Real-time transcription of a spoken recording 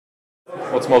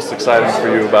What's most exciting for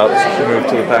you about the move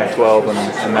to the Pac-12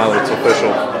 and now that it's official?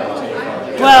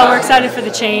 Well, we're excited for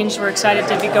the change. We're excited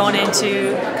to be going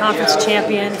into conference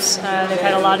champions. They've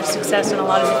had a lot of success in a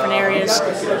lot of different areas.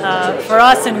 For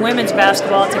us in women's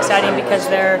basketball, it's exciting because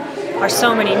there are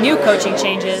so many new coaching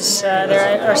changes.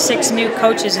 There are 6 new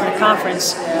coaches in the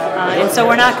conference, and so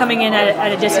we're not coming in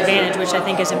at a disadvantage, which I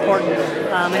think is important.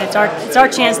 And it's our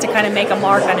chance to kind of make a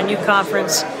mark on a new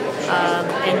conference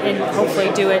and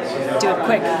hopefully do it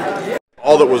quick.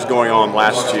 All that was going on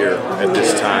last year at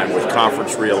this time with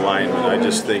conference realignment, I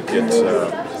just think it's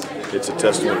a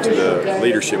testament to the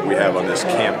leadership we have on this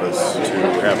campus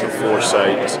to have the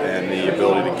foresight and the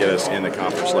ability to get us in the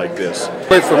conference like this.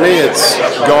 For me, it's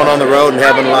going on the road and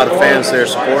having a lot of fans there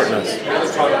supporting us.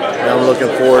 And I'm looking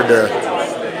forward to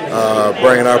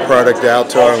bringing our product out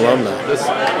to our alumni.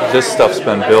 This stuff's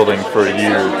been building for a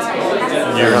year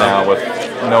now, with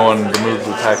knowing the move to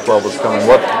the Pac-12 was coming.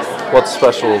 What's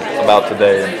special about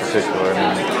today in particular?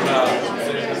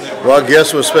 Well, I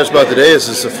guess what's special about today is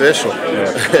it's official.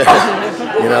 Yeah.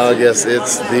 I guess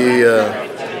it's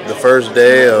the first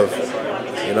day of,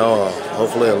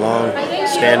 hopefully a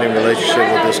long-standing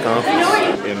relationship with this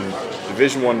conference. In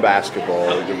Division I basketball,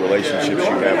 the relationships you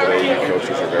have with AU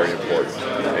coaches are very important,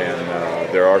 and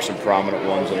there are some prominent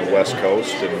ones on the West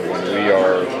Coast, and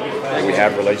when we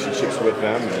have relationships with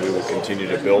them, and we will continue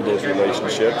to build those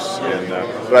relationships.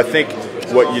 But I think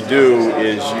what you do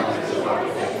is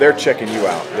they're checking you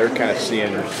out. They're kind of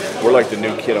seeing, we're like the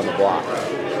new kid on the block,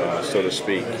 so to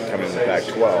speak, coming in the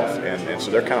Pac-12, and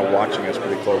so they're kind of watching us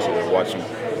pretty closely. They're watching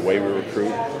the way we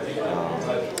recruit,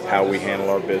 how we handle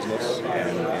our business,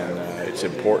 and it's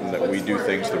important that we do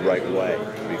things the right way,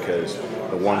 because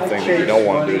the one thing that you don't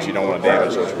want to do is you don't want to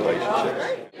damage those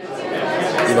relationships.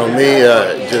 Me,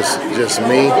 just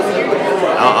me.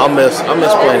 I miss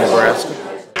playing Nebraska.